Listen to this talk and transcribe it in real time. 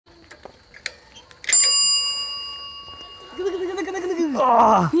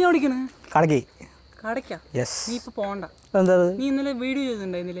നീ ഓടിക്കണേ കടക്കി കടയ്ക്കാ? യെസ്. നീ ഇപ്പൊ പോണ്ട. എന്താ നീ ഇന്നലെ വീഡിയോ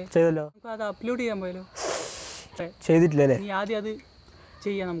ചെയ്തിട്ടുണ്ടായിരുന്നില്ലേ? ചെയ്തല്ലോ. അത് അപ്ലോഡ് ചെയ്യാൻ പോയാലോ? ചെയ്തിട്ടില്ലല്ലേ? നീ ആദ്യം അത്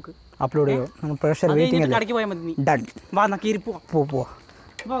ചെയ്യാം. നമുക്ക് അപ്ലോഡ് ചെയ്യോ? നമ്മൾ പ്രഷർ വെയിറ്റിംഗ് അല്ലേ? കടയ്ക്ക് പോയാൽ മതി. നീ ഡൺ. വാ എന്നാ കീറി പോവാം. പോവാ.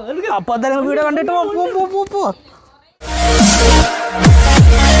 അപ്പോൾ എന്തായാലും വീഡിയോ കണ്ടിട്ട് പോ.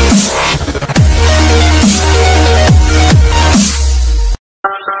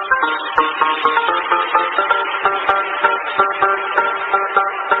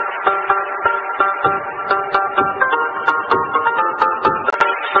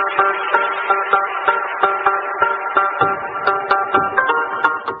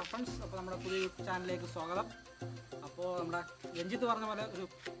 ചാനലിലേക്ക് സ്വാഗതം. അപ്പോൾ നമ്മുടെ രഞ്ജിത്ത് പറഞ്ഞ പോലെ ഒരു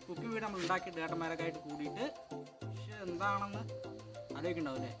കുക്കിംഗ് വീഡിയോ നമ്മൾ ഉണ്ടാക്കിയിട്ട് ഏട്ടന്മാരൊക്കെ ആയിട്ട് കൂടിയിട്ട് പക്ഷെ എന്താണെന്ന്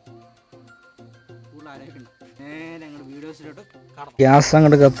ആലോചിക്കുന്നുണ്ടാവില്ലേ? കൂടുതൽ ആലോചിക്കുന്നുണ്ടാവും. നേരെ അങ്ങോട്ട് വീഡിയോസിലോട്ട് കടന്നു. ഗ്യാസ്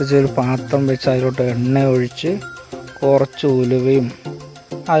അങ്ങോട്ട് കത്തിച്ച് ഒരു പാത്രം വെച്ച് അതിലോട്ട് എണ്ണ ഒഴിച്ച് കുറച്ച് ഉലുവയും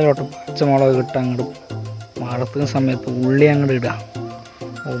അതിലോട്ട് പച്ചമുളക് ഇട്ട് അങ്ങോട്ട് വറുത്തുന്ന സമയത്ത് ഉള്ളി അങ്ങോട്ട് ഇടുക.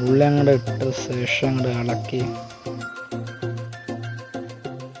 ഉള്ളി അങ്ങോട്ട് ഇട്ട് ശേഷം അങ്ങോട്ട് ഇളക്കി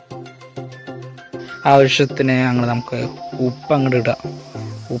ആവശ്യത്തിന് നമുക്ക് ഉപ്പ് അങ്ങോട്ട് ഇടുക.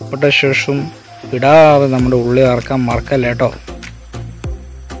 ഉപ്പിട്ട ശേഷം ഇടാതെ നമ്മുടെ ഉള്ളി ഇറക്കാൻ മറക്കല്ല കേട്ടോ.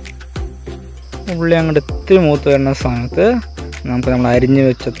 ഉള്ളി അങ്ങോട്ട് ഇത്തിരി മൂത്ത് വരുന്ന സമയത്ത് നമ്മൾ അരിഞ്ഞ്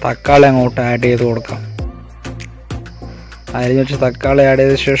വെച്ച തക്കാളി അങ്ങോട്ട് ആഡ് ചെയ്ത് കൊടുക്കാം. അരിഞ്ഞ് വെച്ച തക്കാളി ആഡ്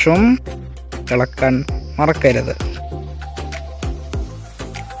ചെയ്ത ശേഷം ഇളക്കാൻ മറക്കരുത്.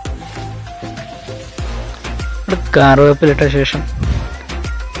 കറിവേപ്പിലിട്ട ശേഷം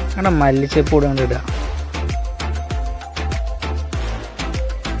അങ്ങനെ മല്ലിച്ചപ്പ് കൂടെ കൊണ്ട് ഇടുക.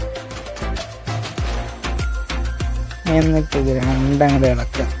 എന്നിട്ട് ഇത് രണ്ടങ്ങോട്ട്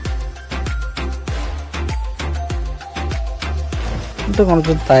ഇളക്കുക. എന്നിട്ട്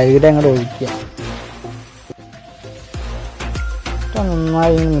കുറച്ച് തൈര് അങ്ങോട്ട് ഒഴിക്കുക.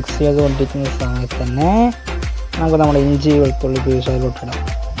 നന്നായി മിക്സ് ചെയ്ത് കൊണ്ടിരിക്കുന്ന സമയത്ത് തന്നെ നമുക്ക് നമ്മുടെ ഇഞ്ചി വെളുത്തുള്ളി പേസ്റ്റ് അതിലോട്ടിടാം.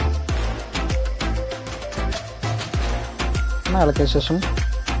 ഇളക്കിയ ശേഷം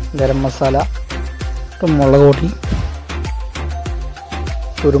ഗരം മസാല, മുളക് പൊടി,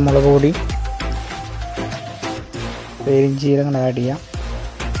 കുരുമുളക് പൊടി, പെരുംജീരകം ആഡ് ചെയ്യാം.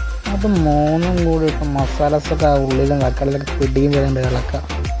 അത് മൂന്നും കൂടി ഇട്ട് മസാലസൊക്കെ ആ ഉള്ളിലും തക്കാളിയിലൊക്കെ പിടിയും ചെയ്തുകൊണ്ട് ഇളക്കുക.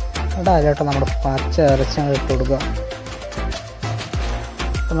 അവിടെ അതിലോട്ട് നമ്മുടെ പച്ച ഇറച്ചി അങ്ങ് ഇട്ട് കൊടുക്കുക.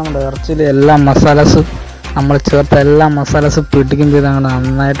 അപ്പം നമ്മുടെ ഇറച്ചിയിൽ എല്ലാ മസാലസ് നമ്മൾ ചേർത്ത എല്ലാ മസാലസ് പിടിക്കും ചെയ്ത് അങ്ങനെ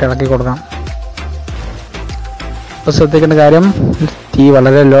നന്നായിട്ട് ഇളക്കി കൊടുക്കാം. അപ്പോൾ ശ്രദ്ധിക്കേണ്ട കാര്യം, തീ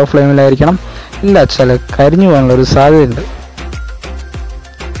വളരെ ലോ ഫ്ലെയിമിലായിരിക്കണം. ഇല്ല വെച്ചാൽ കരിഞ്ഞു പോകാനുള്ള ഒരു സാധ്യതയുണ്ട്.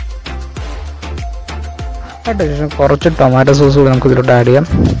 അതിന് ശേഷം കുറച്ച് ടൊമാറ്റോ സോസ് കൂടി നമുക്ക് ഇതിലോട്ട് ആഡ് ചെയ്യാം.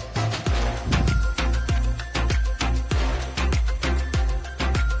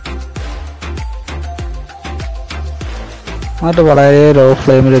 എന്നിട്ട് വളരെ ലോ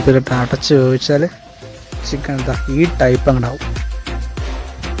ഫ്ലെയിമിൽ ഇതിലിട്ട് അടച്ച് വേവിച്ചാൽ ചിക്കൻ എന്താ ഈ ടൈപ്പ് അങ്ങോട്ടാവും.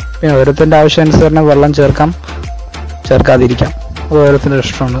 പിന്നെ ഓരോരുത്തരുടെ ആവശ്യാനുസരണം വെള്ളം ചേർക്കാതിരിക്കാം. അത് ഓരോരുത്തരുടെ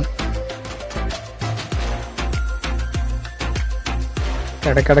ഇഷ്ടമാണ്.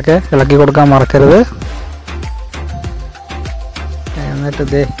 ഇടയ്ക്കിടയ്ക്ക് ഇളക്കി കൊടുക്കാൻ മറക്കരുത്.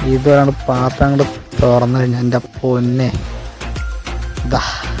 എന്നിട്ട് ഇതാണ് പാത്രം അങ്ങോട്ട് തുറന്നു കഴിഞ്ഞാൽ എൻ്റെ പൊന്നെ ഇതാ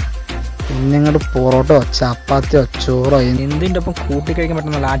പിന്നെ ഇങ്ങോട്ട് പൊറോട്ടയോ ചപ്പാത്തിയോ ചോറോ എന്തിൻ്റെ ഒപ്പം കൂട്ടി കഴിക്കാൻ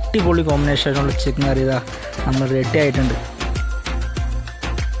പറ്റുന്ന നല്ല അടിപൊളി കോമ്പിനേഷനുള്ള ചിക്കൻ കറി ഇതാ നമ്മൾ റെഡി ആയിട്ടുണ്ട്.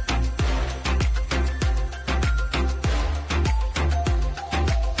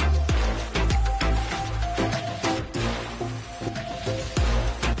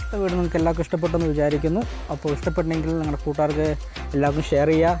 വീട് നിങ്ങൾക്ക് എല്ലാവർക്കും ഇഷ്ടപ്പെട്ടെന്ന് വിചാരിക്കുന്നു. അപ്പോൾ ഇഷ്ടപ്പെട്ടെങ്കിൽ നിങ്ങളുടെ കൂട്ടുകാർക്ക് എല്ലാവർക്കും ഷെയർ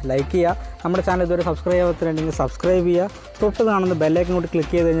ചെയ്യുക, ലൈക്ക് ചെയ്യുക. നമ്മുടെ ചാനൽ ഇതുവരെ സബ്സ്ക്രൈബ് ചെയ്യാത്തുണ്ടെങ്കിൽ സബ്സ്ക്രൈബ് ചെയ്യുക. തൊട്ട് കാണുന്ന ബെല്ലൈക്കൻ കൂടി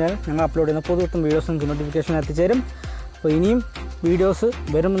ക്ലിക്ക് ചെയ്ത് കഴിഞ്ഞാൽ ഞങ്ങൾ അപ്ലോഡ് ചെയ്യുന്ന പുതുത്തും വീഡിയോസും നോട്ടിഫിക്കേഷൻ എത്തിച്ചേരും. അപ്പോൾ ഇനിയും വീഡിയോസ്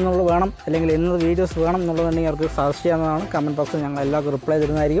വരുമെന്നുള്ളത് വേണം, അല്ലെങ്കിൽ എന്നത് വീഡിയോസ് വേണം എന്നുള്ളതുണ്ടെങ്കിൽ അവർക്ക് സജസ്റ്റ് ചെയ്യാവുന്നതാണ്. കമൻറ്റ് ബോക്സിൽ ഞങ്ങൾ എല്ലാവർക്കും റിപ്ലൈ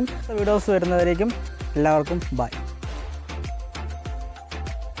തരുന്നതായിരിക്കും. വീഡിയോസ് വരുന്നതായിരിക്കും. എല്ലാവർക്കും ബൈ.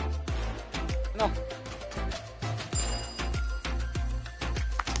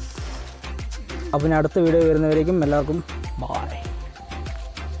 അപ്പം ഇനി അടുത്ത വീഡിയോ വരുന്നവരേക്കും എല്ലാവർക്കും ബായ്.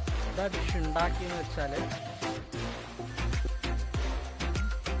 എന്താ ഡിഷ് ഉണ്ടാക്കിയെന്ന് വെച്ചാൽ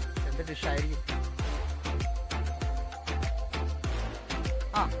എന്ത് ഡിഷായിരിക്കും?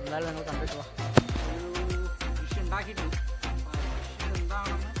 എന്തായാലും നിങ്ങൾ കണ്ടിട്ട് വാ. ഡിഷ് ഉണ്ടാക്കിയിട്ടുണ്ട്. ഡിഷ്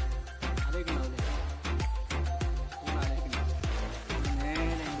എന്താണെന്ന് ആലോചിക്കണ്ടാവില്ലേ?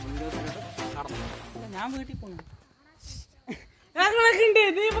 നേരെ വീഡിയോസിലോട്ട് കടന്നു. ഞാൻ വീട്ടിൽ പോകുന്നു.